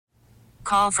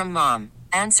Call from mom.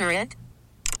 Answer it.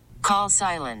 Call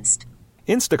silenced.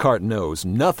 Instacart knows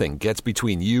nothing gets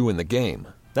between you and the game.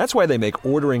 That's why they make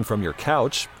ordering from your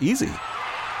couch easy.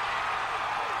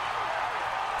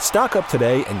 Stock up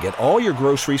today and get all your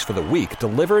groceries for the week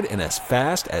delivered in as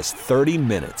fast as 30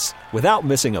 minutes without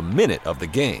missing a minute of the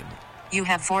game. You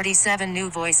have 47 new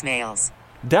voicemails.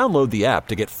 Download the app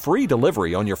to get free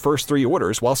delivery on your first 3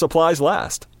 orders while supplies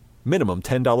last. Minimum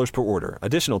 $10 per order.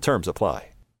 Additional terms apply.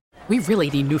 We really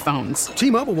need new phones.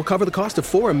 T-Mobile will cover the cost of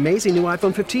 4 amazing new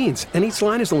iPhone 15s, and each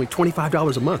line is only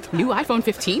 $25 a month. New iPhone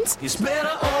 15s? It's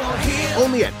better over here.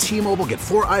 Only at T-Mobile, get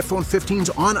 4 iPhone 15s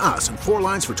on us and 4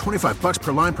 lines for $25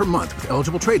 per line per month with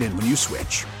eligible trade-in when you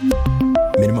switch.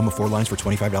 Minimum of 4 lines for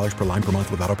 $25 per line per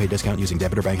month with autopay discount using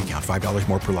debit or bank account. $5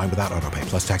 more per line without autopay,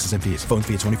 plus taxes and fees. Phone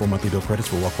fee at 24 monthly bill credits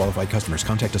for well-qualified customers.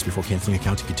 Contact us before canceling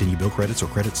account to continue bill credits or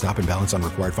credit stop and balance on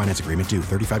required finance agreement due.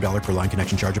 $35 per line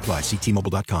connection charge applies. See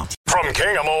T-Mobile.com. From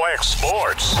KMOX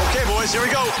Sports. Okay, boys, here we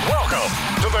go. Welcome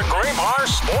to the Graybar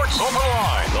Sports Open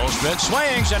Line. Goldschmidt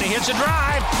swings, and he hits a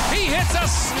drive. He hits a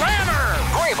slammer.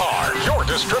 Graybar, your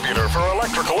distributor for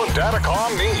electrical and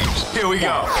datacom needs. Here we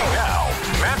go. Now,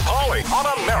 Matt Pauley on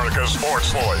America's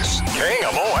Sports Voice,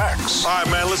 KMOX. All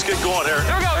right, man, let's get going here.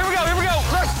 Here we go.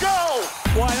 Let's go.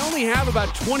 Well, I only have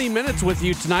about 20 minutes with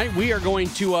you tonight. We are going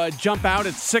to jump out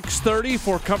at 6:30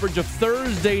 for coverage of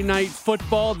Thursday night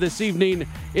football. This evening,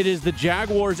 it is the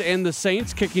Jaguars and the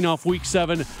Saints kicking off Week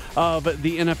 7 of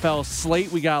the NFL slate.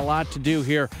 We got a lot to do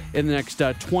here in the next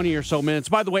 20 or so minutes.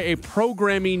 By the way, a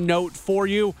programming note for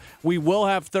you. We will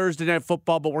have Thursday night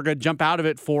football, but we're going to jump out of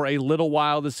it for a little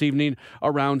while this evening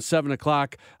around 7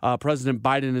 o'clock. President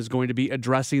Biden is going to be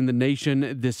addressing the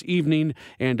nation this evening,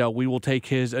 and we will take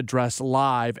his address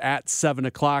live at 7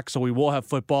 o'clock. So we will have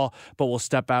football, but we'll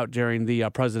step out during the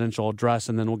presidential address,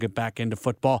 and then we'll get back into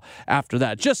football after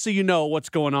that, just so you know what's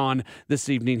going on this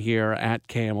evening here at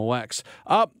KMOX.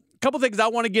 Couple things I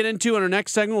want to get into in our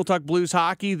next segment. We'll talk Blues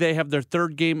hockey. They have their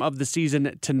 3rd game of the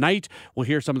season tonight. We'll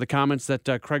hear some of the comments that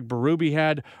Craig Berube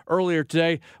had earlier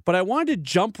today. But I wanted to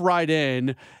jump right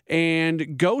in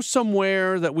and go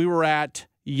somewhere that we were at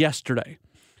yesterday.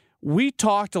 We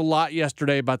talked a lot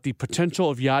yesterday about the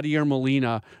potential of Yadier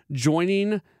Molina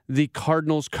joining the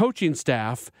Cardinals coaching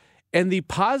staff and the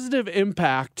positive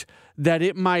impact that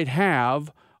it might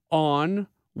have on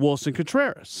Willson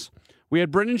Contreras. We had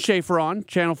Brendan Schaefer on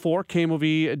Channel 4,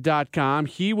 KMOV.com.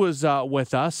 He was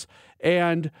with us,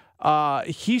 and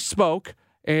he spoke,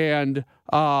 and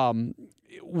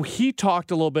he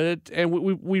talked a little bit, and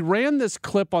we ran this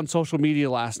clip on social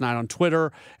media last night on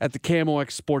Twitter at the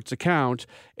KMOX Sports account,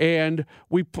 and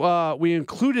we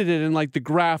included it in like the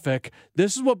graphic.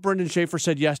 This is what Brendan Schaefer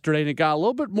said yesterday, and it got a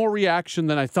little bit more reaction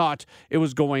than I thought it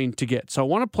was going to get. So I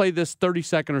want to play this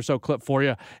 30-second or so clip for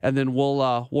you, and then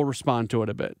we'll respond to it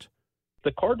a bit.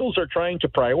 The Cardinals are trying to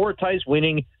prioritize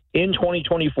winning in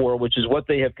 2024, which is what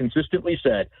they have consistently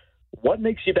said. What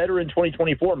makes you better in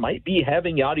 2024 might be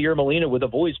having Yadier Molina with a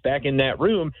voice back in that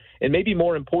room, and maybe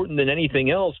more important than anything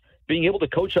else, being able to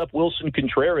coach up Willson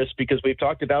Contreras, because we've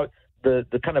talked about the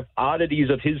kind of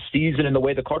oddities of his season and the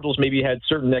way the Cardinals maybe had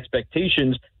certain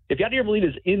expectations. If Yadier Molina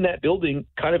is in that building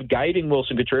kind of guiding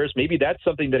Willson Contreras, maybe that's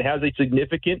something that has a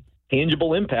significant,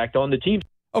 tangible impact on the team.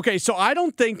 Okay, so I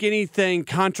don't think anything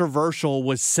controversial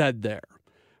was said there.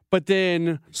 But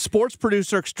then sports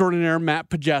producer extraordinaire Matt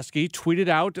Pauley tweeted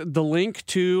out the link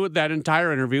to that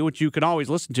entire interview, which you can always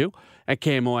listen to at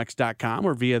KMOX.com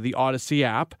or via the Audacy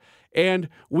app. And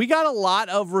we got a lot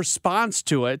of response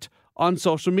to it on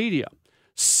social media.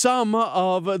 Some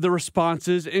of the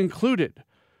responses included,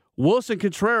 Willson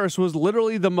Contreras was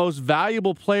literally the most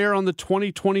valuable player on the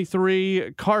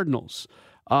 2023 Cardinals.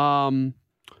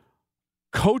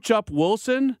 Coach up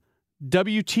Willson,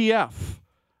 WTF.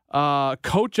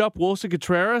 Coach up Willson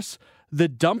Contreras. The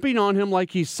dumping on him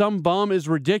like he's some bum is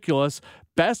ridiculous.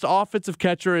 Best offensive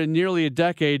catcher in nearly a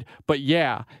decade, but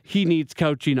yeah, he needs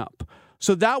coaching up.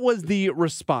 So that was the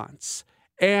response.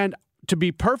 And to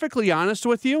be perfectly honest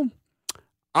with you,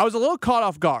 I was a little caught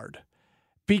off guard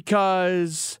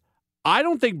because I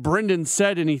don't think Brendan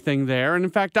said anything there. And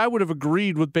in fact, I would have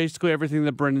agreed with basically everything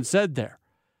that Brendan said there.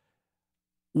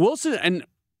 Willson, and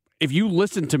if you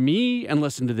listen to me and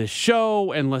listen to this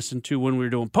show and listen to when we were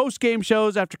doing post-game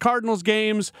shows after Cardinals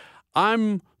games,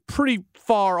 I'm pretty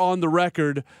far on the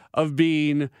record of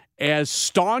being as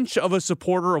staunch of a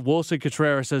supporter of Willson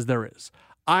Contreras as there is.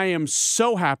 I am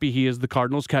so happy he is the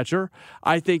Cardinals catcher.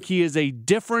 I think he is a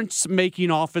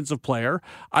difference-making offensive player.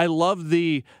 I love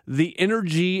the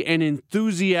energy and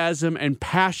enthusiasm and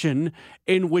passion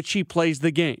in which he plays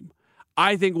the game.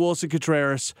 I think Willson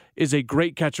Contreras is a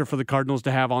great catcher for the Cardinals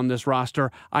to have on this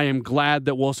roster. I am glad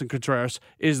that Willson Contreras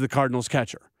is the Cardinals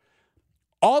catcher.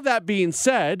 All that being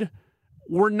said,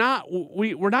 we're not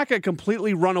going to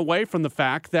completely run away from the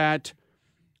fact that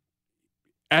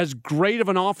as great of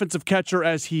an offensive catcher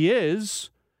as he is,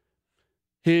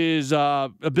 his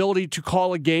ability to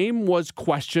call a game was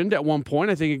questioned at one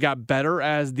point. I think it got better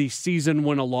as the season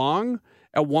went along.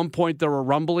 At one point, there were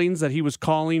rumblings that he was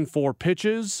calling for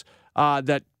pitches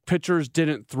that pitchers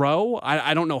didn't throw.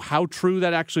 I don't know how true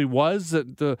that actually was.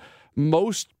 That the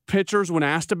most pitchers, when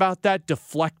asked about that,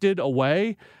 deflected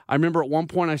away. I remember at one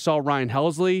point I saw Ryan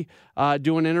Helsley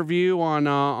do an interview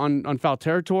on Foul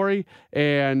Territory,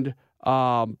 and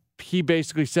he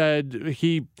basically said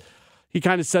he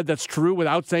kind of said that's true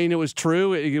without saying it was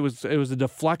true. It was a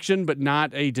deflection, but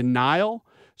not a denial.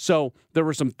 So there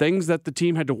were some things that the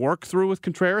team had to work through with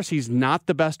Contreras. He's not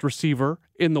the best receiver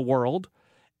in the world,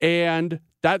 and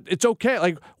that it's okay.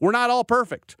 Like, we're not all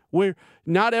perfect.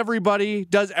 Not everybody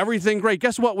does everything great.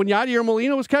 Guess what? When Yadier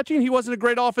Molina was catching, he wasn't a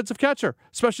great offensive catcher,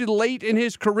 especially late in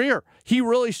his career. He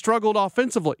really struggled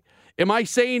offensively. Am I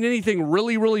saying anything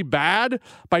really, really bad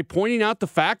by pointing out the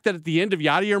fact that at the end of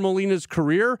Yadier Molina's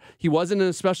career, he wasn't an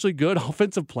especially good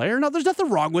offensive player? No, there's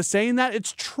nothing wrong with saying that.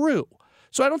 It's true.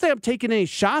 So I don't think I'm taking any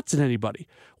shots at anybody.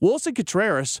 Willson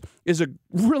Contreras is a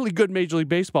really good Major League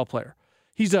Baseball player.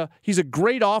 He's a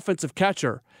great offensive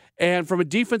catcher. And from a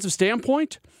defensive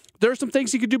standpoint, there are some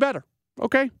things he could do better.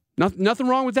 Okay? Nothing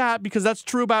wrong with that, because that's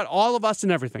true about all of us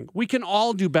and everything. We can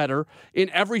all do better in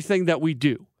everything that we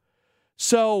do.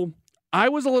 So I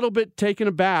was a little bit taken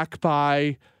aback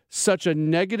by such a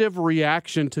negative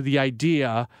reaction to the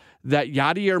idea that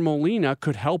Yadier Molina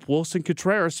could help Willson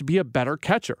Contreras to be a better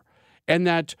catcher, and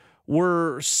that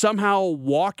we're somehow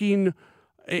walking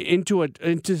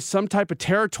into some type of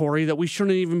territory that we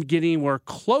shouldn't even be getting anywhere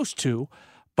close to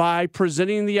by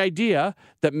presenting the idea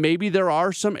that maybe there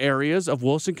are some areas of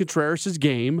Willson Contreras'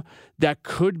 game that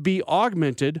could be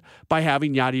augmented by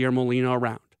having Yadier Molina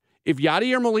around. If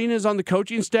Yadier Molina is on the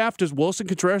coaching staff, does Willson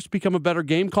Contreras become a better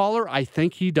game caller? I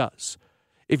think he does.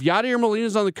 If Yadier Molina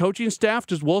is on the coaching staff,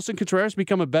 does Willson Contreras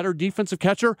become a better defensive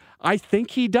catcher? I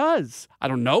think he does. I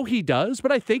don't know he does,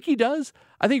 but I think he does.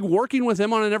 I think working with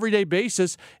him on an everyday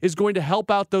basis is going to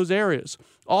help out those areas.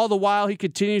 All the while, he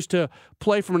continues to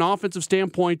play from an offensive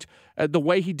standpoint the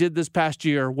way he did this past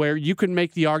year, where you can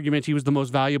make the argument he was the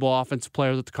most valuable offensive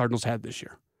player that the Cardinals had this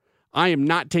year. I am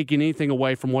not taking anything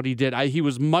away from what he did. He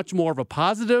was much more of a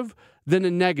positive than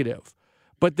a negative.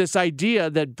 But this idea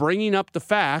that bringing up the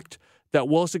fact that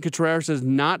Willson Contreras is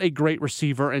not a great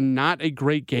receiver and not a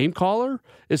great game caller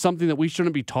is something that we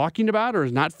shouldn't be talking about or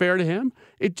is not fair to him.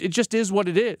 It just is what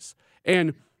it is.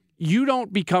 And you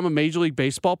don't become a Major League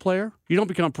Baseball player. You don't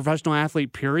become a professional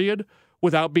athlete, period,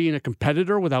 without being a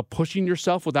competitor, without pushing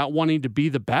yourself, without wanting to be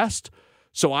the best.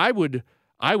 So I would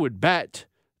bet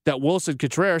that Willson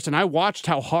Contreras, and I watched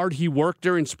how hard he worked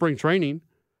during spring training,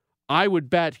 I would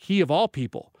bet he, of all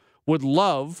people, would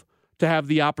love to have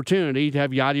the opportunity to have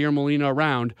Yadier Molina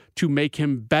around to make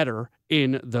him better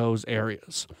in those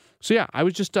areas. So yeah, I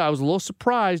was a little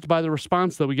surprised by the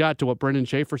response that we got to what Brendan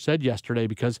Schaefer said yesterday,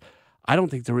 because I don't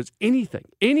think there was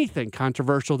anything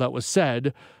controversial that was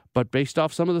said, but based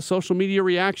off some of the social media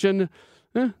reaction,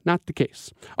 not the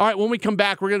case. All right, when we come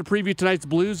back, we're going to preview tonight's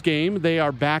Blues game. They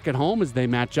are back at home as they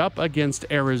match up against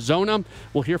Arizona.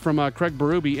 We'll hear from Craig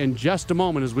Berube in just a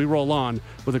moment as we roll on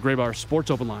with a Graybar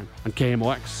Sports Open Line on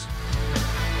KMOX.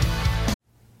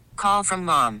 Call from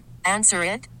mom. Answer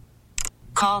it.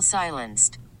 Call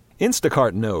silenced.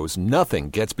 Instacart knows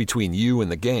nothing gets between you and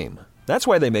the game. That's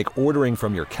why they make ordering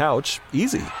from your couch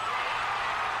easy.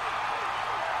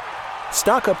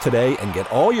 Stock up today and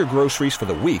get all your groceries for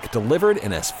the week delivered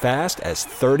in as fast as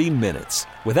 30 minutes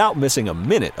without missing a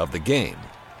minute of the game.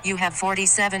 You have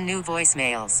 47 new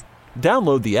voicemails.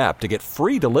 Download the app to get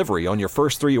free delivery on your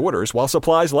first 3 orders while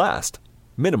supplies last.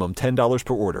 Minimum $10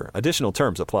 per order. Additional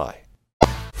terms apply.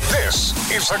 This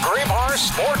is the Graybar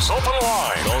Sports Open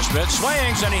Line. Goldschmidt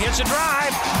swings and he hits a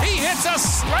drive. He hits a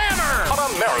slammer.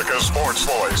 On America's Sports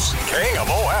Voice,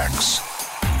 KMOX.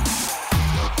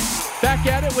 Back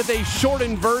at it with a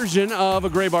shortened version of a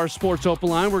Graybar Sports Open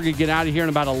Line. We're going to get out of here in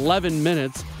about 11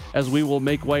 minutes as we will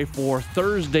make way for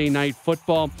Thursday night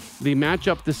football. The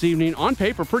matchup this evening, on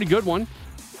paper, pretty good one.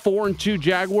 4-2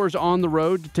 Jaguars on the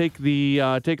road to take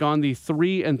on the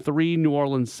 3-3 New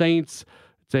Orleans Saints.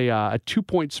 It's a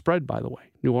 2-point spread, by the way.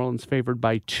 New Orleans favored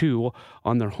by 2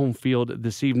 on their home field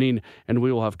this evening, and we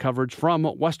will have coverage from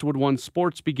Westwood One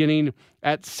Sports beginning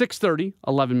at 6:30,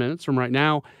 11 minutes from right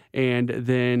now, and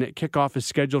then kickoff is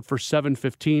scheduled for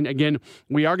 7:15. Again,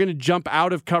 we are going to jump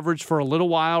out of coverage for a little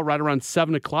while, right around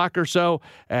 7 o'clock or so,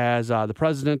 as the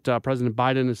President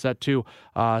Biden, is set to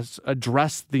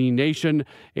address the nation,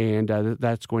 and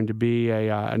that's going to be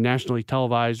a nationally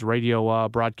televised radio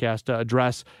broadcast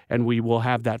address, and we will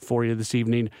have that for you this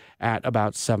evening at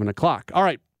about 7 o'clock. All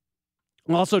right.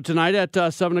 Also tonight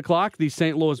at 7 o'clock, the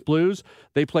St. Louis Blues,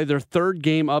 they play their third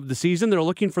game of the season. They're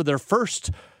looking for their first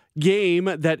game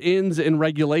that ends in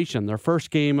regulation. Their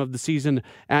first game of the season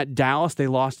at Dallas, they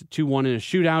lost 2-1 in a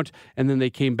shootout, and then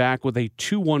they came back with a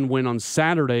 2-1 win on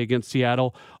Saturday against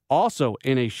Seattle, also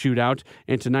in a shootout,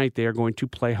 and tonight they are going to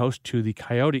play host to the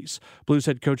Coyotes. Blues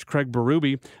head coach Craig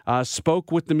Berube spoke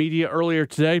with the media earlier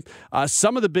today.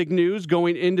 Some of the big news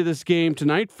going into this game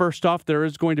tonight. First off, there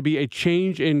is going to be a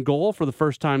change in goal for the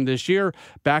first time this year.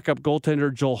 Backup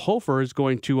goaltender Joel Hofer is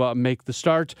going to make the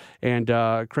start, and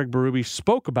Craig Berube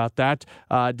spoke about that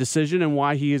decision and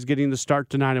why he is getting the start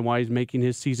tonight and why he's making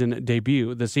his season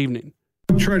debut this evening.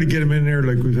 Try to get him in there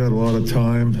like we've had a lot of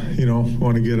time,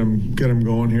 want to get him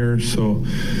going here. So,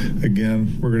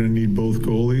 again, we're going to need both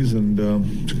goalies, and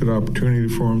it's a good opportunity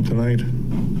for him tonight.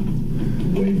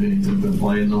 The way Billikens have been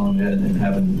playing on it and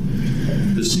having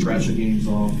this stretch of games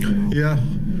off. Yeah.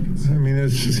 I mean,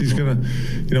 it's just, he's going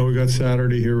to, we got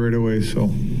Saturday here right away, so.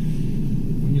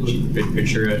 When you look at the big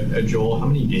picture at Joel, how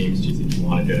many games do you think you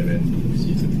want to get him in this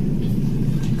season?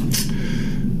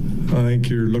 I think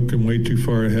you're looking way too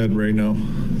far ahead right now.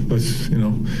 Let's,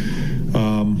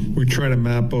 we try to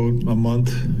map out a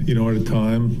month, at a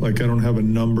time. Like, I don't have a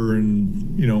number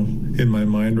in my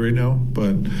mind right now,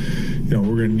 but,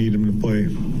 we're going to need him to play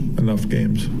enough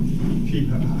games.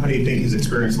 How do you think his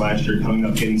experience last year coming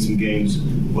up, getting some games,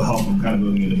 will help him kind of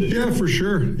moving into this year? Yeah, for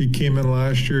sure. He came in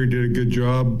last year, he did a good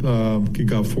job. He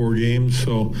got 4 games,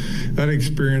 so that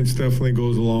experience definitely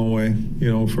goes a long way,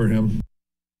 for him.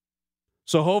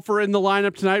 So Hofer in the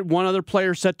lineup tonight. One other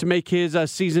player set to make his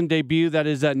season debut. That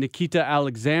is Nikita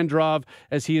Alexandrov,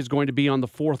 as he is going to be on the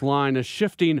fourth line. A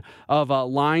shifting of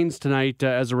lines tonight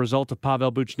as a result of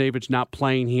Pavel Buchnevich not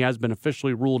playing. He has been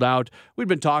officially ruled out. We've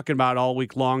been talking about all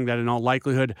week long that in all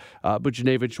likelihood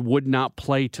Buchnevich would not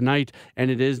play tonight, and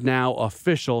it is now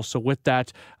official. So with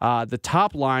that, the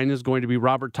top line is going to be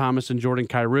Robert Thomas and Jordan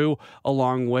Kyrou,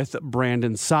 along with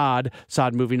Brandon Saad.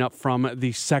 Saad moving up from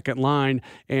the second line,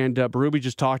 and Berube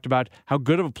just talked about how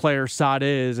good of a player Saad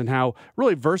is and how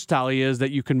really versatile he is, that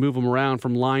you can move him around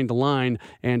from line to line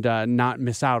and not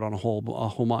miss out on a whole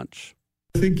bunch.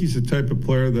 I think he's the type of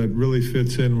player that really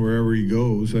fits in wherever he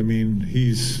goes. I mean,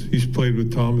 he's played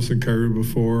with Thomas and Kyrou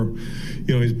before.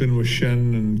 He's been with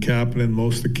Shen and Kapanen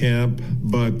most of camp,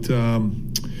 but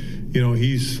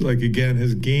he's like, again,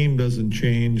 his game doesn't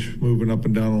change moving up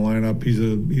and down the lineup.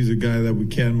 He's a guy that we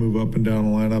can move up and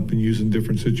down the lineup and use in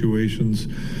different situations.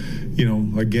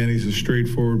 Again, he's a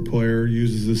straightforward player,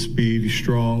 uses his speed, he's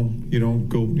strong,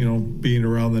 being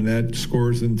around the net,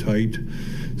 scores in tight.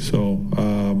 So,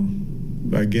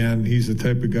 again, he's the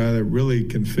type of guy that really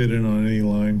can fit in on any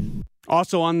line.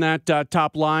 Also on that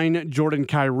top line, Jordan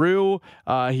Kyrou.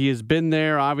 He has been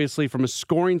there, obviously, from a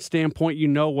scoring standpoint. You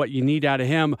know what you need out of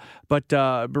him. But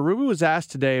Berube was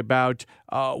asked today about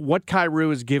what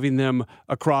Kyrou is giving them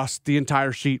across the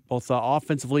entire sheet, both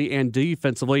offensively and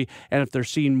defensively, and if they're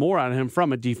seeing more out of him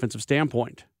from a defensive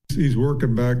standpoint. He's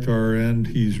working back to our end.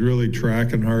 He's really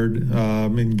tracking hard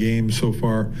in games so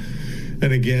far.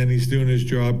 And again, he's doing his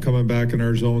job coming back in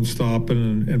our zone,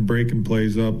 stopping and breaking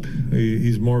plays up.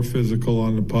 He's more physical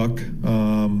on the puck.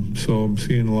 So I'm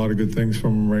seeing a lot of good things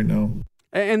from him right now.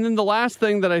 And then the last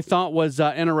thing that I thought was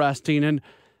interesting, and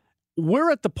we're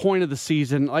at the point of the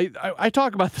season. I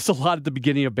talk about this a lot at the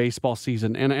beginning of baseball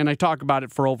season, and I talk about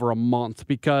it for over a month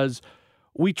because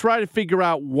we try to figure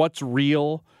out what's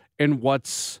real and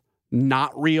what's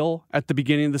not real at the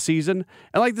beginning of the season.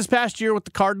 And like this past year with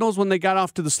the Cardinals, when they got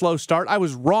off to the slow start, I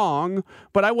was wrong,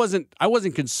 but I wasn't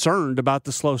concerned about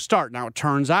the slow start. Now it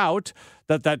turns out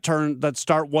that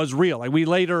start was real. Like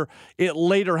it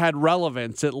later had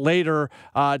relevance. It later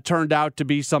turned out to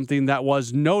be something that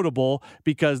was notable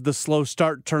because the slow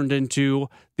start turned into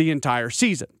the entire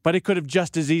season. But it could have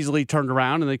just as easily turned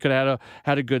around and they could have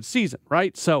had a good season,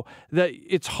 right? So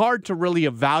it's hard to really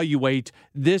evaluate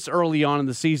this early on in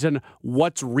the season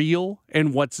what's real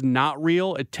and what's not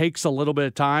real. It takes a little bit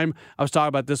of time. I was talking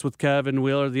about this with Kevin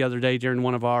Wheeler the other day during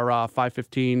one of our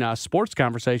 515 sports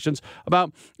conversations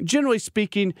about, generally speaking,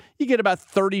 speaking, you get about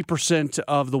 30%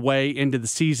 of the way into the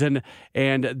season,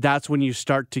 and that's when you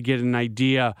start to get an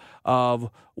idea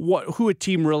of who a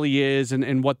team really is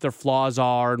and what their flaws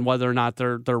are and whether or not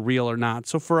they're real or not.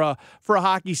 So for a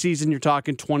hockey season, you're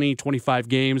talking 20, 25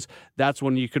 games. That's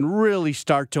when you can really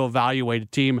start to evaluate a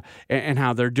team and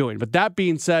how they're doing. But that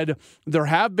being said, there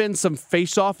have been some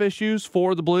face-off issues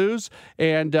for the Blues,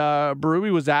 and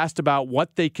Berube was asked about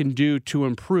what they can do to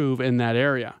improve in that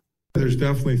area. There's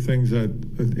definitely things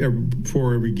that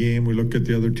before every game we look at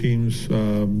the other team's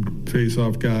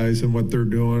face-off guys and what they're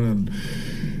doing, and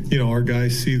our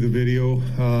guys see the video,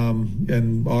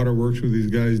 and Otter works with these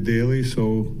guys daily.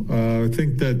 So I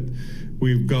think that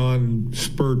we've gone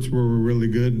spurts where we're really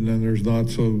good, and then there's not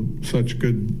such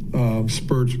good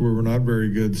spurts where we're not very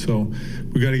good. So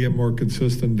we got to get more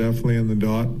consistent, definitely in the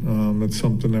dot. That's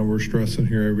something that we're stressing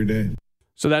here every day.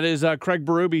 So that is Craig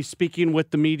Berube speaking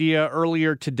with the media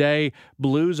earlier today.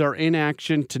 Blues are in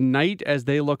action tonight as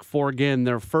they look for, again,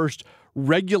 their first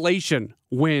regulation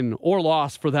win or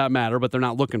loss for that matter, but they're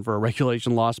not looking for a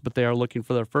regulation loss, but they are looking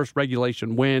for their first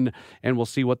regulation win, and we'll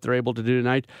see what they're able to do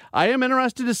tonight. I am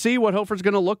interested to see what Hofer's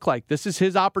going to look like. This is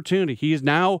his opportunity. He is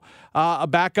now a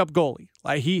backup goalie.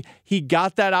 He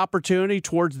got that opportunity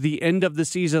towards the end of the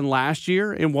season last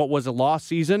year in what was a lost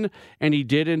season, and he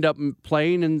did end up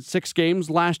playing in 6 games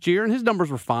last year, and his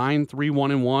numbers were fine,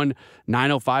 3-1-1,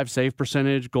 .905 save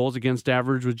percentage, goals against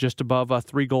average was just above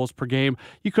 3 goals per game.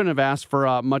 You couldn't have asked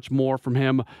for much more from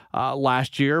him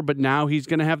last year, but now he's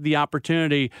going to have the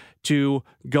opportunity to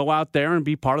go out there and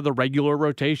be part of the regular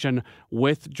rotation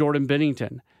with Jordan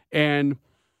Binnington. And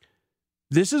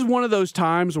this is one of those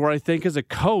times where I think as a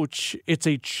coach, it's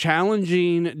a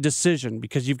challenging decision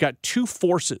because you've got 2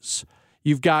 forces.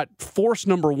 You've got force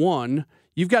number 1,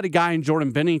 you've got a guy in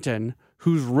Jordan Binnington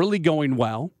who's really going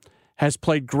well, has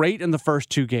played great in the first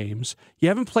 2 games. You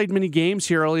haven't played many games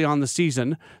here early on the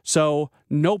season, so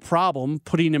no problem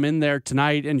putting him in there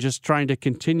tonight and just trying to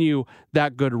continue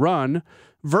that good run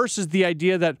versus the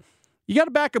idea that you got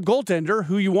a backup goaltender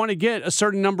who you want to get a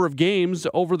certain number of games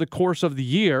over the course of the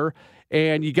year,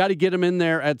 and you got to get him in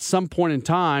there at some point in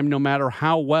time, no matter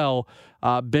how well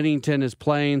Binnington is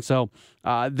playing. So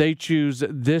they choose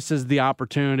this as the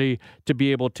opportunity to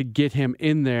be able to get him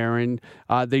in there. And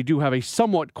they do have a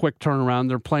somewhat quick turnaround.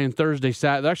 They're playing Thursday,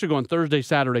 Saturday. They're actually going Thursday,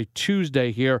 Saturday,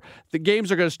 Tuesday here. The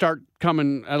games are going to start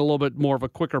coming at a little bit more of a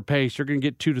quicker pace. You're going to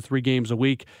get 2 to 3 games a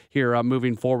week here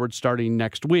moving forward starting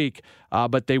next week.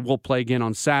 But they will play again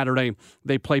on Saturday.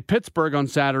 They play Pittsburgh on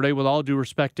Saturday, with all due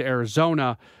respect to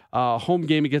Arizona. Home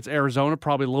game against Arizona,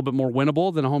 probably a little bit more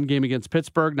winnable than a home game against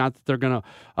Pittsburgh. Not that they're going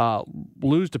to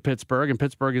lose to Pittsburgh, and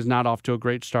Pittsburgh is not off to a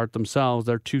great start themselves.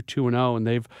 They're 2-2-0, and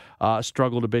they've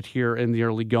struggled a bit here in the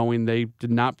early going. They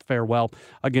did not fare well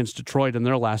against Detroit in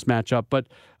their last matchup. But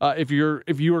if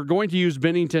you are going to use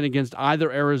Binnington against either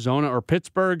Arizona or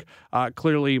Pittsburgh,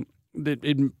 clearly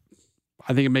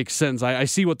I think it makes sense. I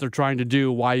see what they're trying to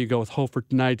do, why you go with Hofer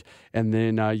tonight, and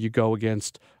then you go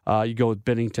with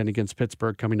Binnington against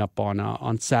Pittsburgh coming up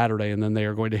on Saturday, and then they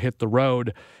are going to hit the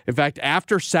road. In fact,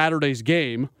 after Saturday's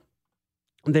game,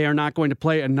 they are not going to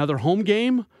play another home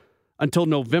game until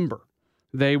November.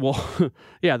 They will,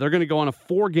 they're going to go on a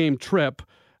 4-game trip,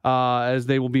 as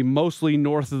they will be mostly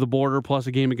north of the border, plus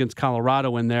a game against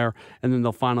Colorado in there, and then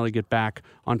they'll finally get back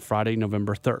on Friday,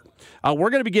 November 3rd. We're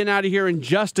going to be getting out of here in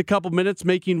just a couple minutes,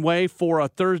 making way for a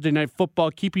Thursday Night Football,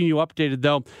 keeping you updated,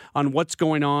 though, on what's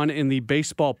going on in the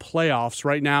baseball playoffs.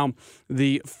 Right now,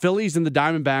 the Phillies and the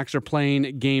Diamondbacks are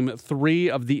playing Game 3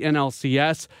 of the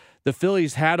NLCS. The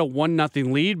Phillies had a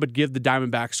 1-0 lead, but give the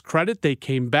Diamondbacks credit. They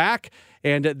came back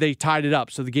and they tied it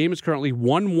up. So the game is currently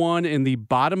 1-1 in the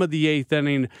bottom of the 8th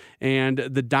inning, and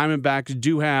the Diamondbacks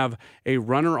do have a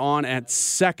runner on at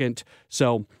second.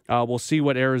 So we'll see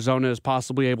what Arizona is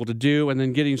possibly able to do. And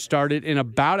then getting started in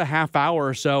about a half hour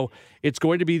or so, it's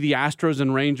going to be the Astros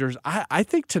and Rangers. I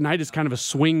think tonight is kind of a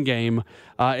swing game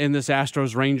in this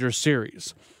Astros-Rangers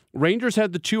series. Rangers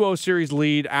had the 2-0 series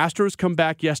lead. Astros come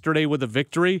back yesterday with a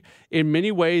victory. In many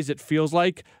ways, it feels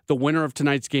like the winner of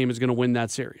tonight's game is going to win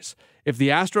that series. If the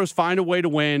Astros find a way to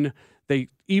win, they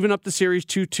even up the series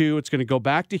 2-2. It's going to go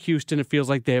back to Houston. It feels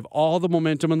like they have all the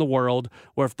momentum in the world,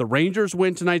 where if the Rangers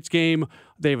win tonight's game,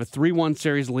 they have a 3-1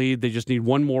 series lead. They just need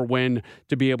one more win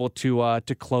to be able to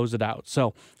close it out.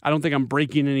 So I don't think I'm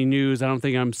breaking any news. I don't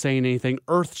think I'm saying anything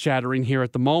earth-shattering here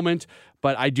at the moment,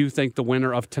 but I do think the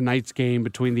winner of tonight's game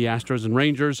between the Astros and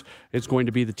Rangers is going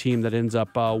to be the team that ends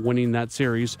up winning that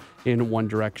series in one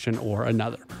direction or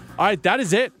another. All right, that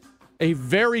is it. a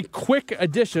very quick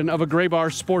edition of a Gray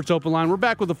Bar Sports Open Line. We're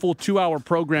back with a full 2-hour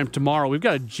program tomorrow. We've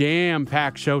got a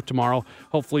jam-packed show tomorrow.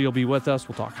 Hopefully you'll be with us.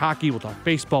 We'll talk hockey, we'll talk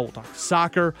baseball, we'll talk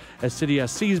soccer as City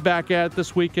SC's back at it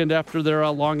this weekend after their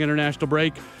long international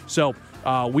break. So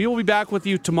we will be back with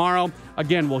you tomorrow.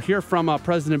 Again, we'll hear from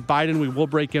President Biden. We will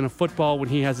break in a football when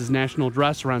he has his national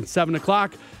address around 7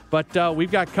 o'clock. But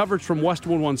we've got coverage from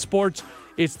Westwood One Sports.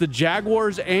 It's the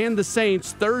Jaguars and the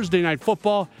Saints Thursday night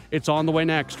football. It's on the way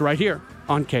next right here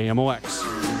on KMOX.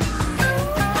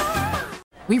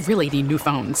 We really need new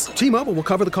phones. T-Mobile will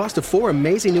cover the cost of 4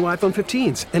 amazing new iPhone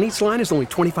 15s, and each line is only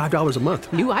 $25 a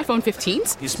month. New iPhone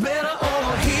 15s? It's better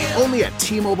over here. Only at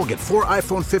T-Mobile, get 4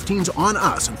 iPhone 15s on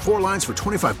us and 4 lines for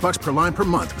 $25 per line per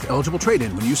month with eligible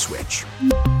trade-in when you switch.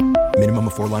 Minimum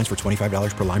of 4 lines for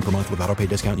 $25 per line per month with autopay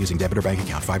discount using debit or bank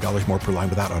account. $5 more per line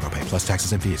without autopay, plus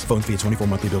taxes and fees. Phone fee at 24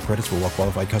 monthly bill credits for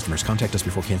well-qualified customers. Contact us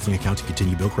before canceling account to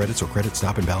continue bill credits or credit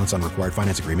stop and balance on required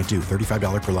finance agreement due.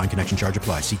 $35 per line connection charge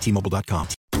applies. See T-Mobile.com.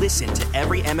 Listen to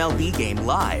every MLB game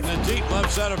live. In the deep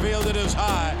left center field, it is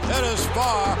high, it is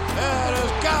far, it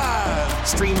is gone.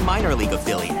 Stream minor league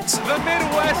affiliates. The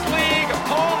Midwest League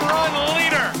home run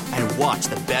leader. And watch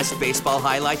the best baseball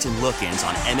highlights and look-ins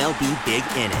on MLB Big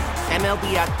Inning.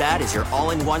 MLB At Bat is your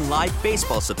all-in-one live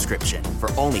baseball subscription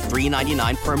for only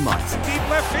 $3.99 per month. Deep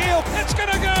left field, it's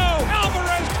gonna go.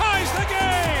 Alvarez ties the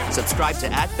game. Subscribe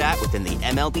to At Bat within the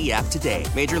MLB app today.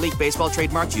 Major League Baseball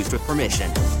trademarks used with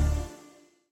permission.